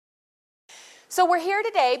So we're here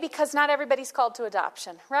today because not everybody's called to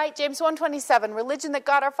adoption, right? James 1:27, religion that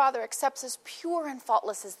God our Father accepts as pure and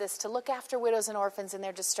faultless as this, to look after widows and orphans in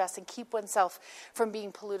their distress and keep oneself from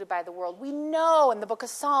being polluted by the world. We know in the book of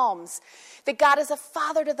Psalms that God is a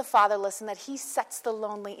father to the fatherless and that he sets the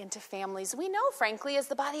lonely into families. We know, frankly, as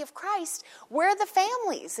the body of Christ, we're the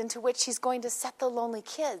families into which he's going to set the lonely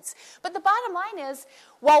kids. But the bottom line is,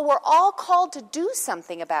 while we're all called to do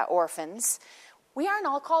something about orphans, we aren't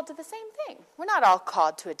all called to the same thing. We're not all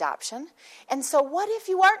called to adoption. And so what if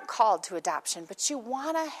you aren't called to adoption, but you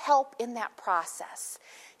want to help in that process?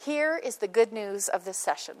 Here is the good news of this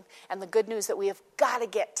session, and the good news that we have got to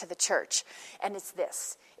get to the church. And it's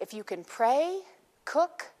this: if you can pray,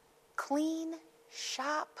 cook, clean,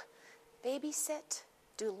 shop, babysit,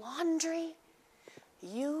 do laundry,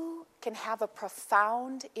 you can have a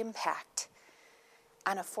profound impact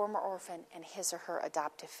on a former orphan and his or her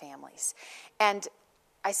adoptive families. And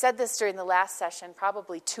I said this during the last session,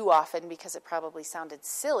 probably too often because it probably sounded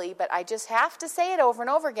silly, but I just have to say it over and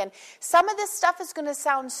over again. Some of this stuff is going to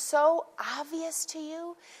sound so obvious to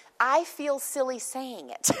you, I feel silly saying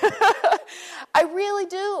it. I really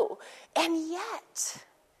do. And yet,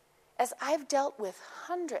 as I've dealt with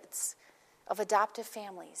hundreds of adoptive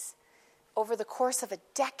families over the course of a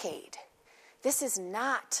decade, this is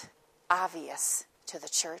not obvious to the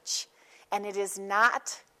church, and it is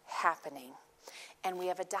not happening. And we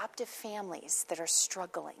have adoptive families that are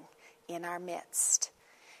struggling in our midst,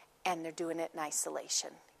 and they're doing it in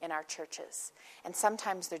isolation in our churches. And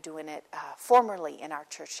sometimes they're doing it formerly in our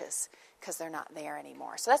churches because they're not there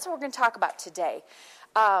anymore. So that's what we're going to talk about today.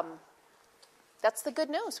 That's the good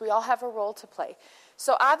news. We all have a role to play.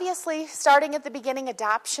 So obviously, starting at the beginning,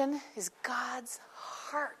 adoption is God's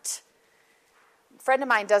heart. A friend of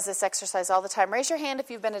mine does this exercise all the time. Raise your hand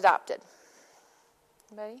if you've been adopted.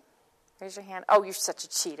 Anybody? Raise your hand. Oh, you're such a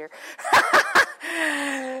cheater.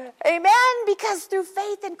 Amen. Because through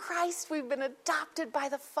faith in Christ, we've been adopted by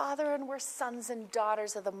the Father, and we're sons and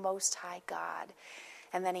daughters of the Most High God.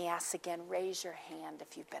 And then he asks again, raise your hand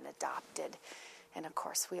if you've been adopted. And of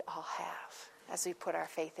course, we all have, as we put our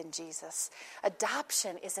faith in Jesus.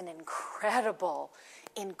 Adoption is an incredible,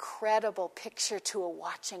 incredible picture to a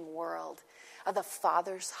watching world of the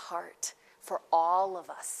Father's heart for all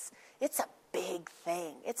of us. It's a big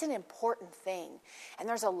thing. It's an important thing. And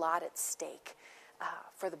there's a lot at stake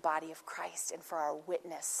for the body of Christ and for our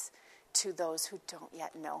witness to those who don't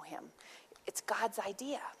yet know him. It's God's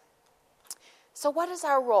idea. So what is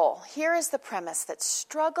our role? Here is the premise that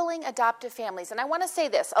struggling adoptive families, and I want to say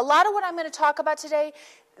this, a lot of what I'm going to talk about today,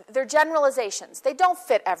 they're generalizations. They don't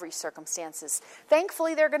fit every circumstances.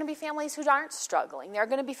 Thankfully, there are going to be families who aren't struggling. There are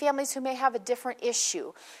going to be families who may have a different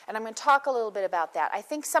issue, and I'm going to talk a little bit about that. I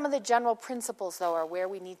think some of the general principles, though, are where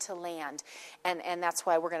we need to land, and that's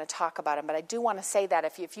why we're going to talk about them. But I do want to say that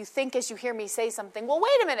if you think as you hear me say something, well,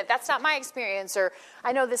 wait a minute, that's not my experience, or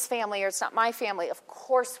I know this family, or it's not my family. Of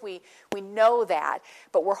course, we know that,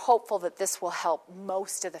 but we're hopeful that this will help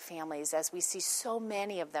most of the families, as we see so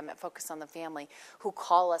many of them at Focus on the Family who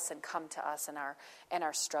call us and come to us and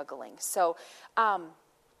are struggling. So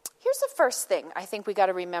here's the first thing I think we got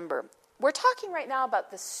to remember. We're talking right now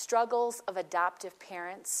about the struggles of adoptive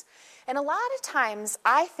parents. And a lot of times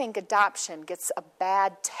I think adoption gets a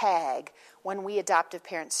bad tag when we adoptive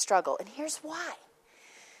parents struggle. And here's why.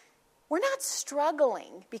 We're not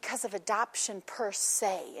struggling because of adoption per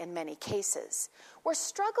se in many cases. We're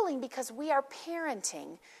struggling because we are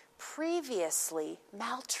parenting previously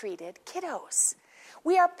maltreated kiddos.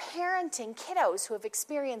 We are parenting kiddos who have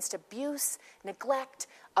experienced abuse, neglect,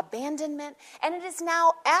 abandonment, and it is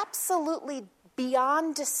now absolutely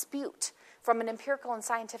beyond dispute from an empirical and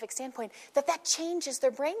scientific standpoint that changes their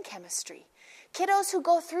brain chemistry. Kiddos who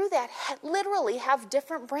go through that literally have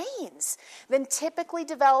different brains than typically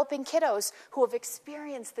developing kiddos who have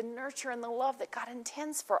experienced the nurture and the love that God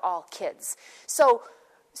intends for all kids. So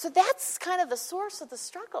that's kind of the source of the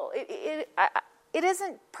struggle. It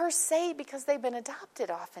isn't per se because they've been adopted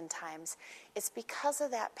oftentimes. It's because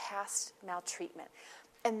of that past maltreatment.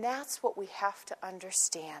 And that's what we have to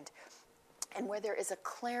understand. And where there is a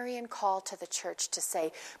clarion call to the church to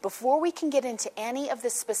say, before we can get into any of the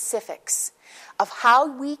specifics of how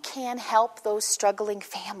we can help those struggling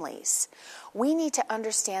families, we need to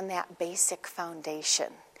understand that basic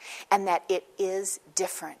foundation and that it is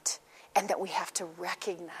different and that we have to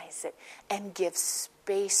recognize it and give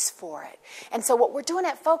space for it. And so what we're doing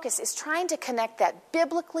at Focus is trying to connect that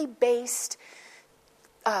biblically based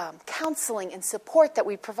counseling and support that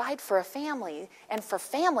we provide for a family and for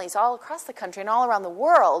families all across the country and all around the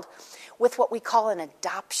world with what we call an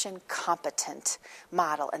adoption competent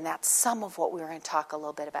model. And that's some of what we're going to talk a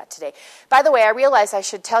little bit about today. By the way, I realize I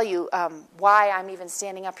should tell you why I'm even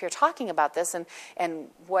standing up here talking about this and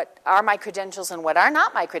what are my credentials and what are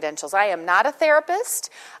not my credentials. I am not a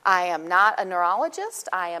therapist. I am not a neurologist.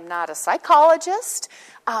 I am not a psychologist.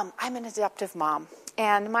 I'm an adoptive mom.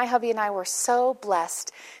 And my hubby and I were so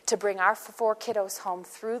blessed to bring our 4 kiddos home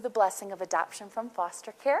through the blessing of adoption from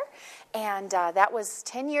foster care. And that was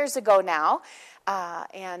 10 years ago now.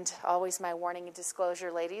 And always my warning and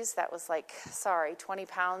disclosure, ladies, that was 20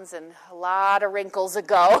 pounds and a lot of wrinkles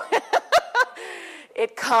ago.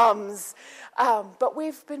 It comes. But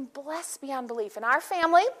we've been blessed beyond belief. In our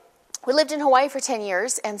family, we lived in Hawaii for 10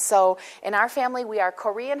 years, and so in our family, we are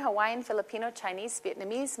Korean, Hawaiian, Filipino, Chinese,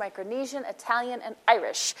 Vietnamese, Micronesian, Italian, and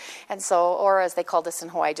Irish. And so, or as they called us in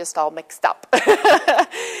Hawaii, just all mixed up.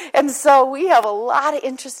 And so we have a lot of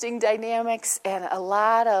interesting dynamics and a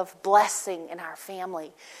lot of blessing in our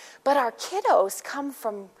family. But our kiddos come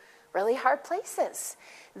from really hard places.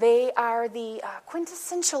 They are the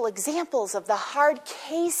quintessential examples of the hard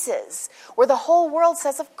cases where the whole world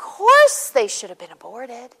says, of course they should have been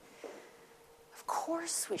aborted. Of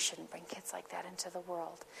course we shouldn't bring kids like that into the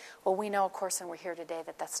world. Well, we know, of course, and we're here today,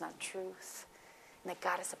 that that's not truth. And that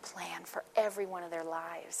God has a plan for every one of their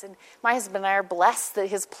lives. And my husband and I are blessed that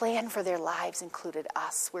his plan for their lives included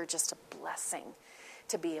us. We're just a blessing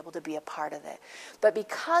to be able to be a part of it. But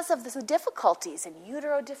because of the difficulties, in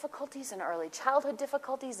utero difficulties, and early childhood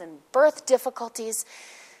difficulties, and birth difficulties,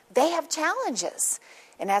 they have challenges.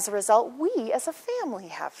 And as a result, we as a family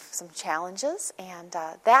have some challenges, and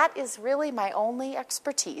that is really my only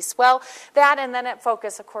expertise. Well, that and then at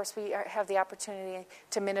Focus, of course, we have the opportunity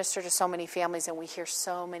to minister to so many families, and we hear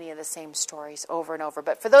so many of the same stories over and over.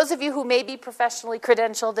 But for those of you who may be professionally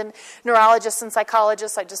credentialed and neurologists and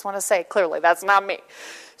psychologists, I just want to say clearly that's not me.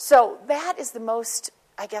 So that is the most,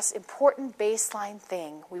 I guess, important baseline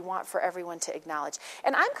thing we want for everyone to acknowledge.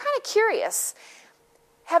 And I'm kind of curious,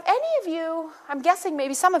 have any of you, I'm guessing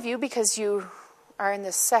maybe some of you because you are in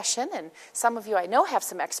this session, and some of you I know have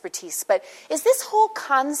some expertise, but is this whole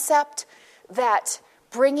concept that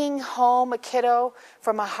bringing home a kiddo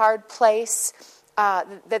from a hard place,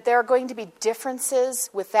 that there are going to be differences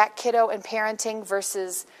with that kiddo and parenting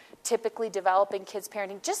versus typically developing kids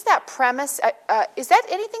parenting, just that premise, is that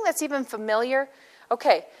anything that's even familiar?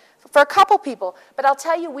 Okay. For a couple people, but I'll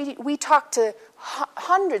tell you, we talk to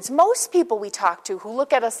hundreds, most people we talk to who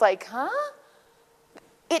look at us like, huh?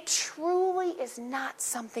 It truly is not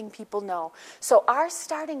something people know. So our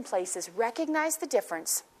starting place is recognize the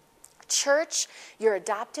difference. Church, your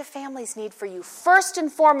adoptive families need for you, first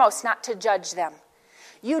and foremost, not to judge them.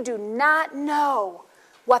 You do not know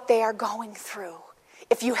what they are going through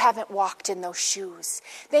if you haven't walked in those shoes.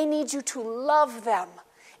 They need you to love them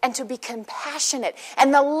and to be compassionate.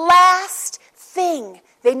 And the last thing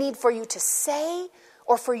they need for you to say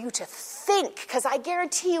or for you to think, because I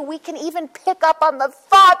guarantee you we can even pick up on the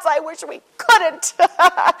thoughts, I wish we couldn't,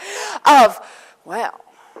 of, well,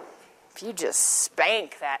 if you just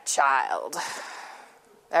spank that child,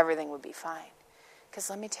 everything would be fine. Because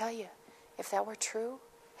let me tell you, if that were true,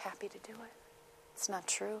 happy to do it. It's not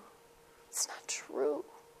true. It's not true.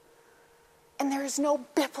 And there is no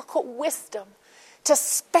biblical wisdom to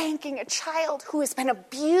spanking a child who has been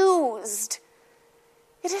abused.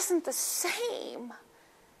 It isn't the same.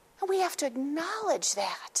 And we have to acknowledge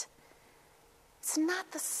that. It's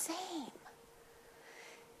not the same.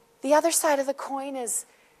 The other side of the coin is,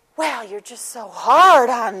 well, you're just so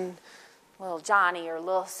hard on little Johnny or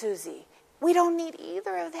little Susie. We don't need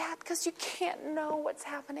either of that because you can't know what's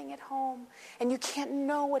happening at home and you can't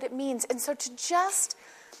know what it means. And so to just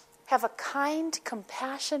have a kind,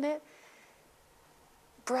 compassionate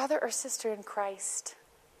brother or sister in Christ,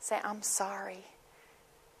 say, I'm sorry,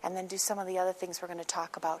 and then do some of the other things we're going to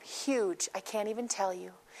talk about. Huge. I can't even tell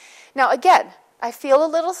you. Now, again, I feel a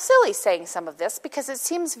little silly saying some of this because it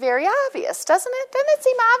seems very obvious, doesn't it? Doesn't it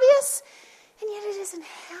seem obvious? And yet it isn't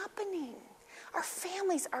happening. Our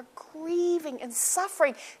families are grieving and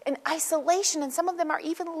suffering in isolation, and some of them are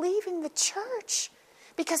even leaving the church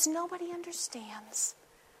because nobody understands.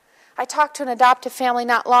 I talked to an adoptive family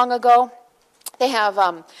not long ago. They have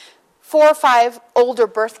 4 or 5 older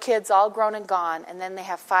birth kids, all grown and gone, and then they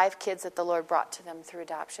have 5 kids that the Lord brought to them through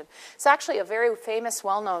adoption. It's actually a very famous,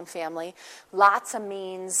 well-known family. Lots of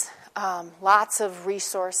means, lots of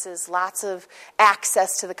resources, lots of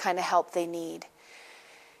access to the kind of help they need.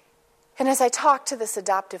 And as I talked to this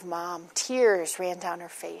adoptive mom, tears ran down her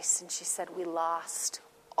face, and she said, we lost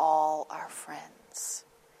all our friends.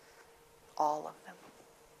 all of them.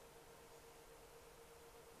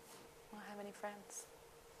 I don't have any friends.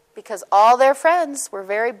 Because all their friends were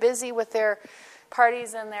very busy with their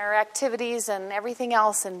parties and their activities and everything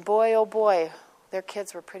else. And boy, oh boy, their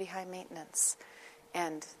kids were pretty high maintenance.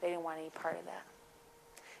 And they didn't want any part of that.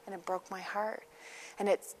 And it broke my heart. And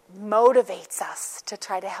it motivates us to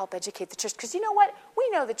try to help educate the church. Because you know what? We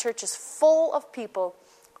know the church is full of people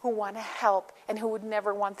who want to help and who would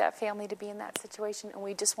never want that family to be in that situation. And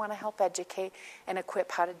we just want to help educate and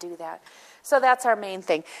equip how to do that. So that's our main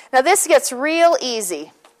thing. Now this gets real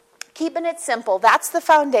easy. Keeping it simple, that's the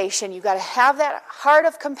foundation. You've got to have that heart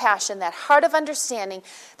of compassion, that heart of understanding,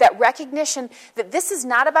 that recognition that this is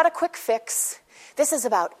not about a quick fix. This is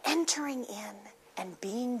about entering in and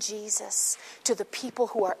being Jesus to the people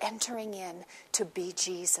who are entering in to be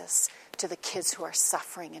Jesus to the kids who are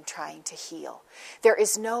suffering and trying to heal. There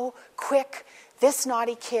is no quick, this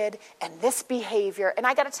naughty kid and this behavior. And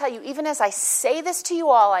I got to tell you, even as I say this to you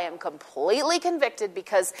all, I am completely convicted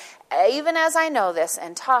because even as I know this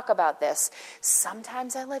and talk about this,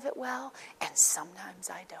 sometimes I live it well and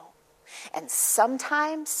sometimes I don't. And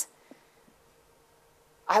sometimes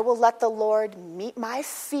I will let the Lord meet my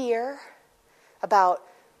fear about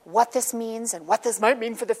what this means and what this might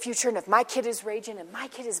mean for the future, and if my kid is raging and my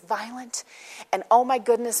kid is violent, and oh my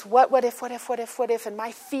goodness, what if, and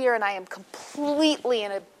my fear, and I am completely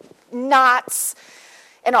in a knots,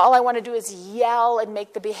 and all I want to do is yell and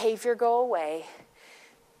make the behavior go away.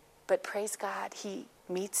 But praise God, He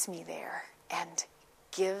meets me there and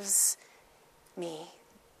gives me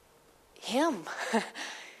Him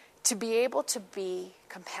to be able to be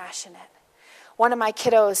compassionate. One of my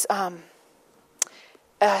kiddos,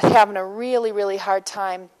 having a really, really hard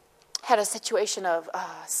time, had a situation of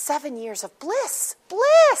 7 years of bliss,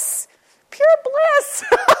 pure bliss.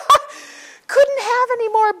 Couldn't have any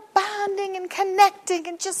more bonding and connecting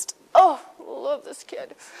and just, love this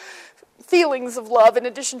kid. Feelings of love in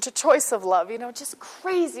addition to choice of love, just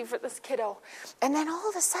crazy for this kiddo. And then all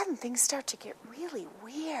of a sudden things start to get really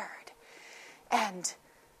weird. And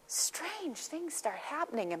strange things start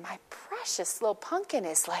happening. And my precious little pumpkin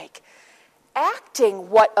is like acting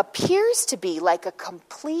what appears to be like a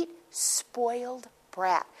complete spoiled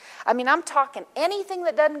brat. I mean, I'm talking anything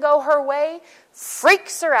that doesn't go her way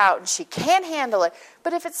freaks her out and she can't handle it.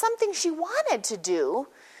 But if it's something she wanted to do,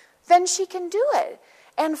 then she can do it.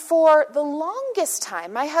 And for the longest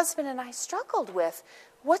time, my husband and I struggled with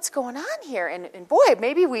what's going on here. And boy,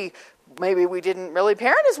 maybe we didn't really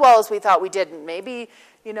parent as well as we thought we didn't. Maybe,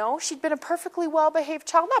 she'd been a perfectly well-behaved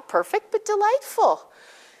child. Not perfect, but delightful.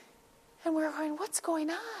 And we were going, what's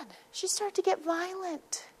going on? She started to get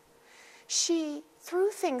violent. She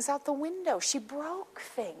threw things out the window. She broke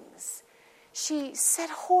things. She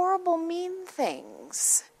said horrible, mean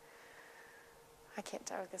things. I was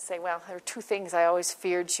going to say, well, there were two things I always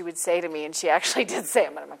feared she would say to me, and she actually did say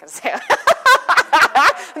them, but I'm not going to say them.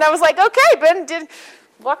 And I was like, okay, Ben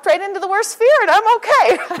walked right into the worst fear, and I'm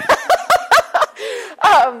okay.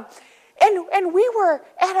 And we were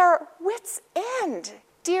at our wits' end.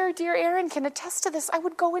 Dear Aaron can attest to this. I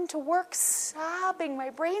would go into work sobbing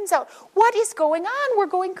my brains out. What is going on? We're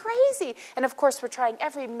going crazy. And of course, we're trying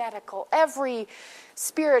every medical, every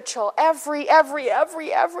spiritual, everything.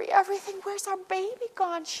 Where's our baby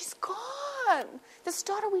gone? She's gone. This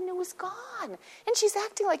daughter we knew was gone. And she's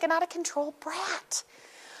acting like an out-of-control brat.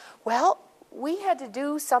 Well, we had to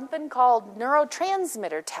do something called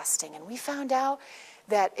neurotransmitter testing. And we found out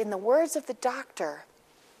that in the words of the doctor,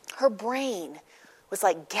 her brain was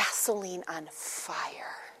like gasoline on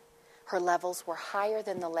fire. Her levels were higher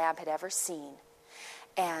than the lab had ever seen.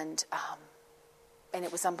 And it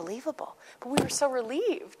was unbelievable. But we were so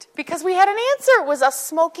relieved because we had an answer. It was a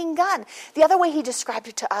smoking gun. The other way he described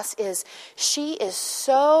it to us is she is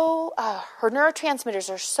so, her neurotransmitters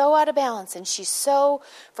are so out of balance and she's so,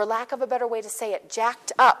 for lack of a better way to say it,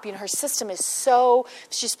 jacked up. Her system is so,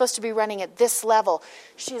 she's supposed to be running at this level.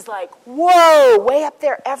 She's like, whoa, way up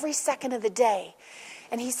there every second of the day.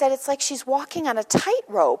 And he said it's like she's walking on a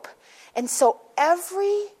tightrope. And so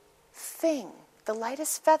everything, the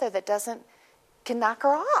lightest feather that can knock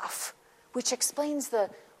her off, which explains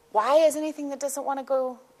why is anything that doesn't want to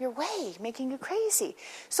go your way making you crazy.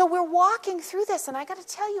 So we're walking through this, and I got to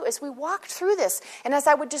tell you, as we walked through this, and as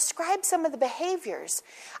I would describe some of the behaviors,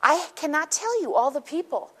 I cannot tell you all the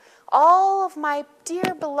people, all of my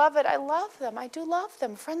dear beloved, I love them, I do love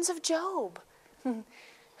them, friends of Job,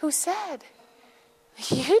 who said,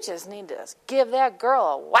 you just need to give that girl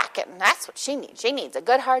a whacking. That's what she needs. She needs a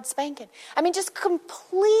good hard spanking. I mean, just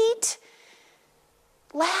complete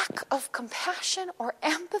lack of compassion or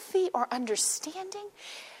empathy or understanding.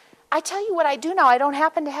 I tell you what I do now. I don't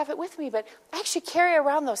happen to have it with me, but I actually carry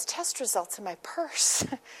around those test results in my purse.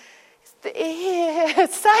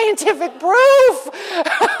 It's scientific proof.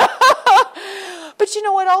 But you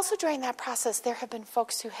know what? Also during that process, there have been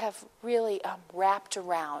folks who have really wrapped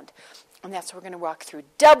around. And that's what we're going to walk through.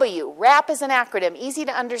 W, WRAP is an acronym, easy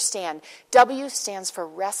to understand. W stands for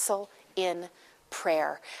wrestle in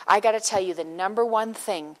prayer. I got to tell you, the number one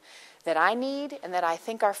thing that I need and that I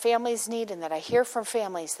think our families need and that I hear from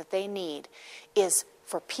families that they need is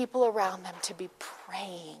for people around them to be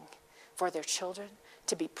praying for their children,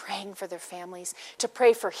 to be praying for their families, to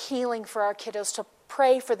pray for healing for our kiddos, to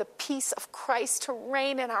pray for the peace of Christ to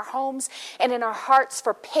reign in our homes and in our hearts,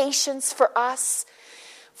 for patience for us,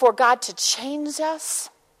 for God to change us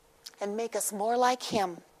and make us more like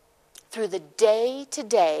Him through the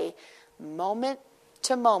day-to-day,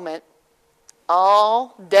 moment-to-moment,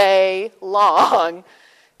 all day long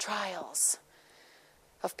trials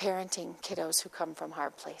of parenting kiddos who come from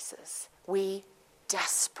hard places. We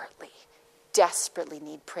desperately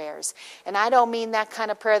need prayers. And I don't mean that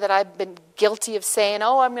kind of prayer that I've been guilty of saying,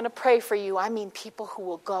 oh, I'm going to pray for you. I mean people who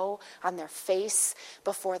will go on their face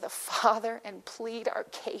before the Father and plead our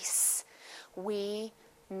case. We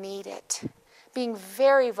need it. Being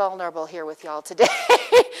very vulnerable here with y'all today.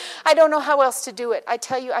 I don't know how else to do it. I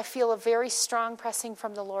tell you, I feel a very strong pressing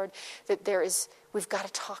from the Lord that we've got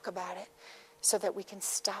to talk about it so that we can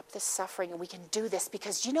stop this suffering and we can do this.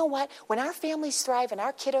 Because you know what? When our families thrive and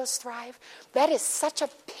our kiddos thrive, that is such a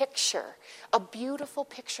picture, a beautiful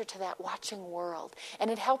picture to that watching world. And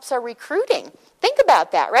it helps our recruiting. Think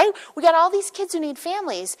about that, right? We got all these kids who need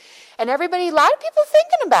families and a lot of people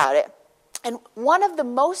thinking about it. And one of the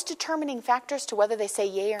most determining factors to whether they say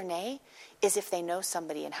yay or nay is if they know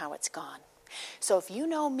somebody and how it's gone. So if you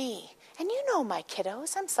know me, and you know my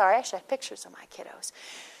kiddos, I'm sorry, I should have pictures of my kiddos,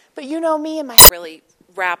 but you know me and my... Really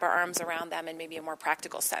wrap our arms around them in maybe a more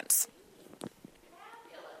practical sense.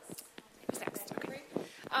 Who's next? Okay.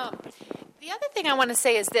 The other thing I want to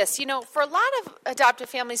say is this. For a lot of adoptive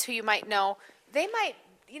families who you might know, they might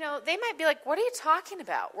be like, what are you talking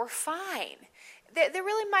about? We're fine. There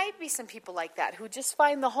really might be some people like that who just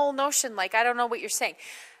find the whole notion like, I don't know what you're saying.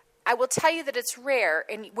 I will tell you that it's rare,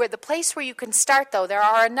 and the place where you can start, though, there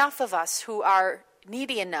are enough of us who are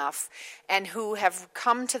needy enough and who have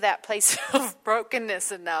come to that place of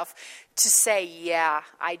brokenness enough to say, yeah,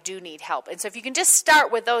 I do need help. And so if you can just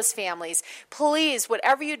start with those families, please,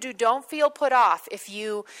 whatever you do, don't feel put off if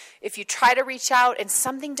you try to reach out and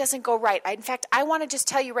something doesn't go right. In fact, I want to just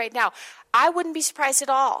tell you right now, I wouldn't be surprised at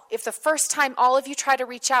all if the first time all of you try to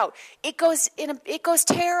reach out, it goes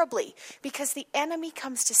terribly, because the enemy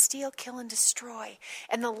comes to steal, kill, and destroy.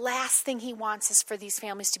 And the last thing he wants is for these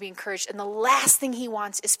families to be encouraged. And the last thing he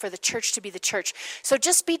wants is for the church to be the church. So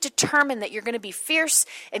just be determined that you're going to be fierce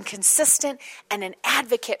and consistent and an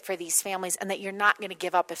advocate for these families, and that you're not going to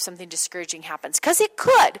give up if something discouraging happens. Because it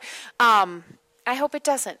could. I hope it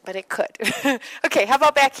doesn't, but it could. Okay, how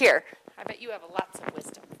about back here? I bet you have lots of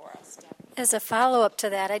wisdom for us, Deb. As a follow-up to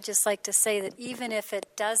that, I'd just like to say that even if it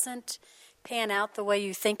doesn't pan out the way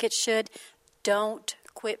you think it should, don't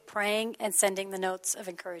quit praying and sending the notes of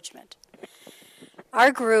encouragement.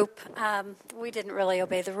 Our group, we didn't really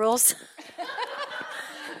obey the rules.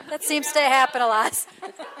 That seems to happen a lot.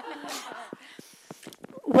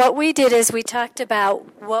 What we did is we talked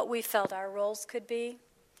about what we felt our roles could be.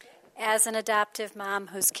 As an adoptive mom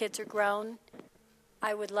whose kids are grown,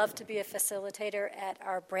 I would love to be a facilitator at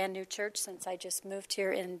our brand new church since I just moved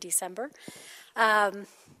here in December. And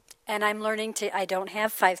I'm learning I don't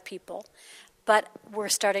have 5 people, but we're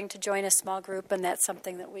starting to join a small group, and that's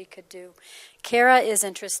something that we could do. Kara is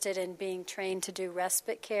interested in being trained to do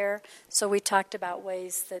respite care, so we talked about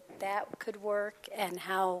ways that could work and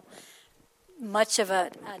how much of a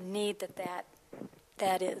need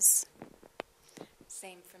that is.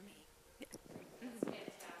 Same for me.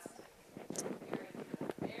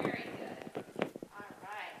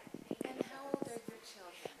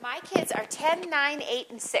 My kids are 10, 9, 8,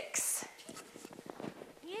 and 6.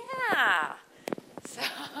 Yeah.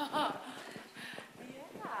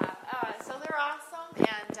 So they're awesome. And,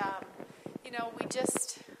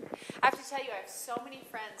 I have to tell you, I have so many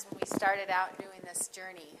friends when we started out doing this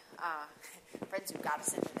journey, friends who got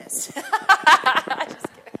us into this. Just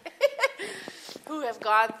kidding. Who have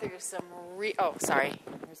gone through some sorry.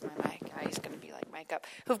 Where's my mic? He's going to be like mic up.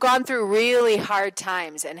 Who've gone through really hard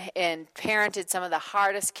times and parented some of the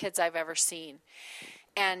hardest kids I've ever seen.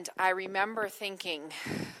 And I remember thinking,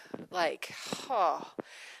 like,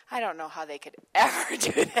 I don't know how they could ever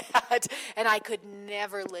do that. And I could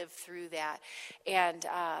never live through that. And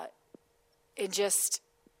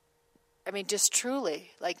just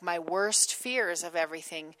truly, like my worst fears of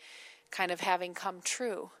everything kind of having come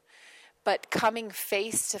true. But coming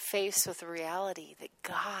face to face with the reality that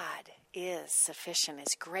God is sufficient.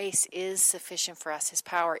 His grace is sufficient for us. His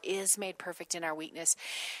power is made perfect in our weakness.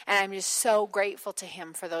 And I'm just so grateful to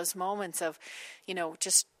him for those moments of,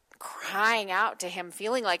 just crying out to him,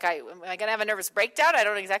 feeling like am I going to have a nervous breakdown? I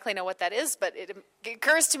don't exactly know what that is, but it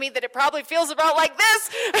occurs to me that it probably feels about like this.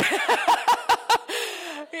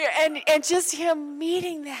 and just him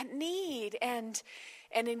meeting that need and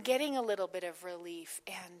in getting a little bit of relief.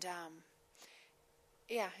 And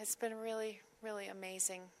it's been a really, really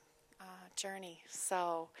amazing journey.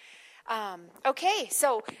 So, okay.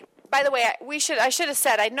 So, by the way, I should have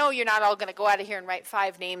said, I know you're not all going to go out of here and write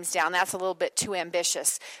 5 names down. That's a little bit too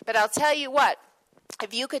ambitious. But I'll tell you what,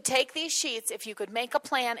 if you could take these sheets, if you could make a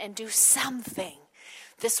plan and do something,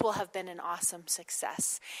 this will have been an awesome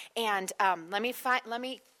success. And let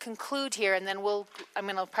me conclude here, and then I'm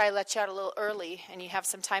going to probably let you out a little early, and you have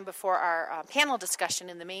some time before our panel discussion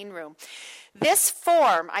in the main room. This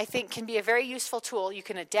form, I think, can be a very useful tool. You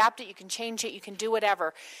can adapt it, you can change it, you can do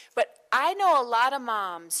whatever. But I know a lot of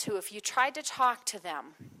moms who, if you tried to talk to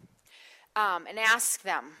them and ask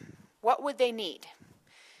them, what would they need?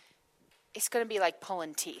 It's going to be like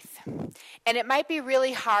pulling teeth. And it might be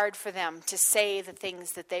really hard for them to say the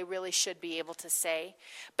things that they really should be able to say,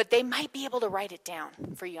 but they might be able to write it down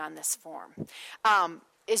for you on this form.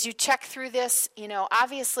 As you check through this,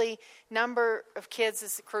 obviously number of kids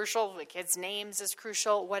is crucial, the kids' names is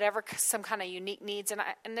crucial, whatever some kind of unique needs,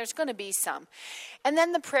 and there's going to be some. And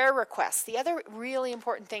then the prayer requests. The other really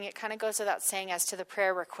important thing, it kind of goes without saying as to the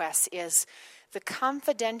prayer requests, is the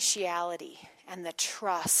confidentiality and the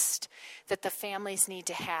trust that the families need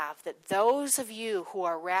to have, that those of you who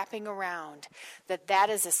are wrapping around, that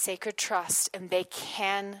is a sacred trust and they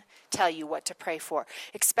can tell you what to pray for.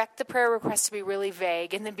 Expect the prayer requests to be really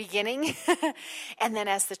vague in the beginning, and then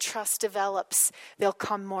as the trust develops, they'll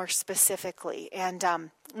come more specifically. And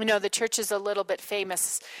the church is a little bit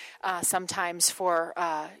famous sometimes for,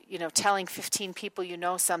 telling 15 people you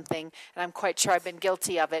know something, and I'm quite sure I've been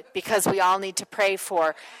guilty of it, because we all need to pray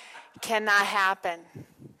for. Cannot happen.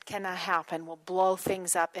 Will blow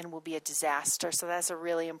things up and will be a disaster. So that's a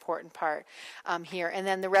really important part here. And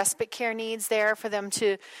then the respite care needs there for them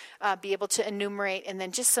to be able to enumerate, and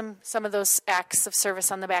then just some of those acts of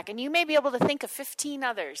service on the back. And you may be able to think of 15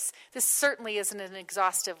 others. This certainly isn't an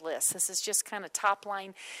exhaustive list. This is just kind of top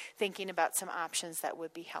line thinking about some options that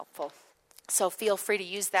would be helpful. So feel free to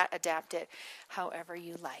use that, adapt it however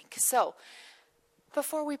you like. So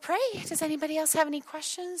before we pray, does anybody else have any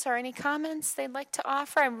questions or any comments they'd like to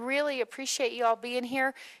offer? I really appreciate you all being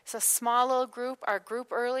here. It's a small little group. Our group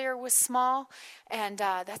earlier was small, and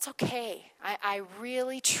that's okay. I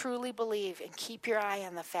really, truly believe, and keep your eye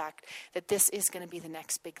on the fact that this is going to be the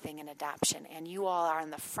next big thing in adoption, and you all are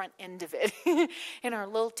on the front end of it in our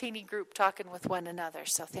little teeny group talking with one another.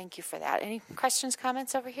 So thank you for that. Any questions,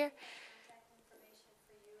 comments over here?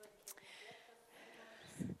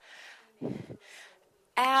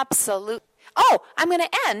 Absolutely. Oh, I'm going to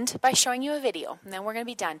end by showing you a video, and then we're going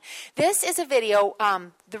to be done. This is a video.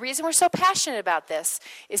 The reason we're so passionate about this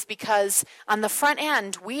is because on the front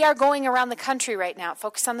end, we are going around the country right now,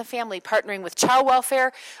 Focus on the Family, partnering with child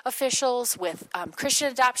welfare officials, with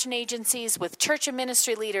Christian adoption agencies, with church and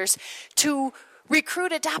ministry leaders to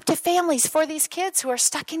recruit adoptive families for these kids who are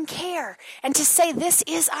stuck in care, and to say this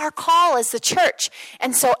is our call as the church.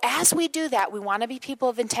 And so as we do that, we want to be people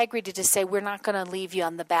of integrity to say we're not going to leave you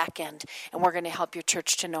on the back end, and we're going to help your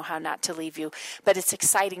church to know how not to leave you. But it's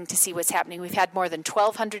exciting to see what's happening. We've had more than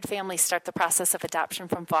 1,200 families start the process of adoption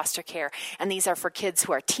from foster care, and these are for kids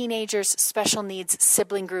who are teenagers, special needs,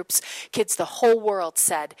 sibling groups, kids the whole world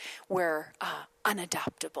said were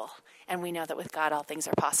unadoptable. And we know that with God, all things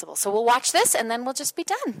are possible. So we'll watch this, and then we'll just be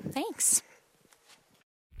done. Thanks.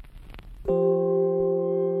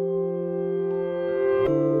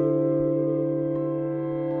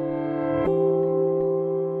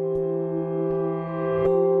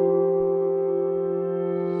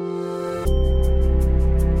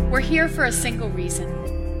 We're here for a single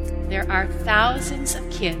reason. There are thousands of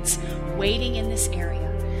kids waiting in this area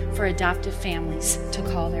for adoptive families to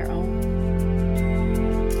call their own.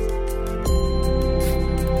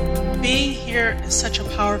 Being here is such a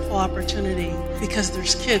powerful opportunity because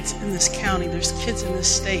there's kids in this county, there's kids in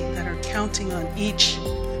this state that are counting on each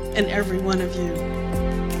and every one of you.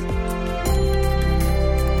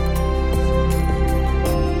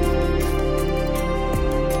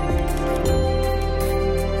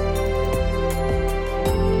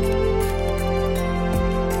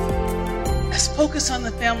 As Focus on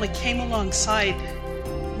the Family came alongside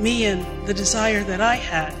me and the desire that I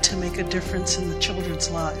had to make a difference in the children's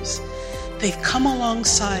lives. They've come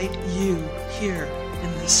alongside you here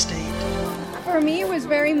in this state. For me, it was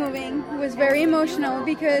very moving. It was very emotional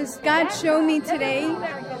because God showed me today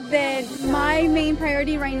that my main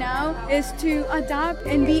priority right now is to adopt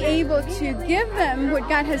and be able to give them what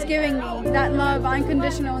God has given me, that love,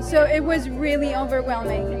 unconditional. So it was really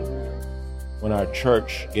overwhelming. When our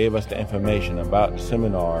church gave us the information about the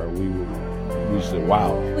seminar, we said,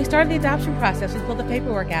 wow. We started the adoption process. We pulled the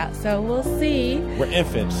paperwork out, so we'll see. We're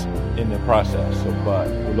infants in the process, but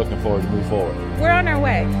we're looking forward to move forward. We're on our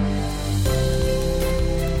way.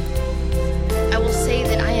 I will say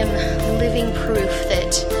that I am living proof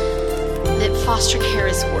that foster care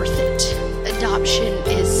is worth it. Adoption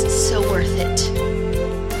is so worth it.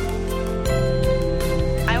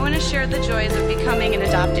 I want to share the joys of becoming an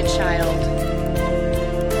adopted child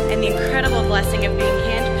and the incredible blessing of being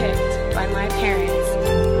handpicked by my parents.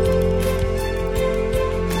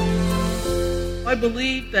 I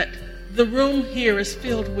believe that the room here is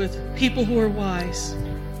filled with people who are wise,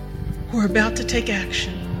 who are about to take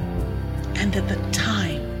action, and that the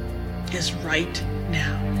time is right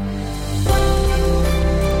now.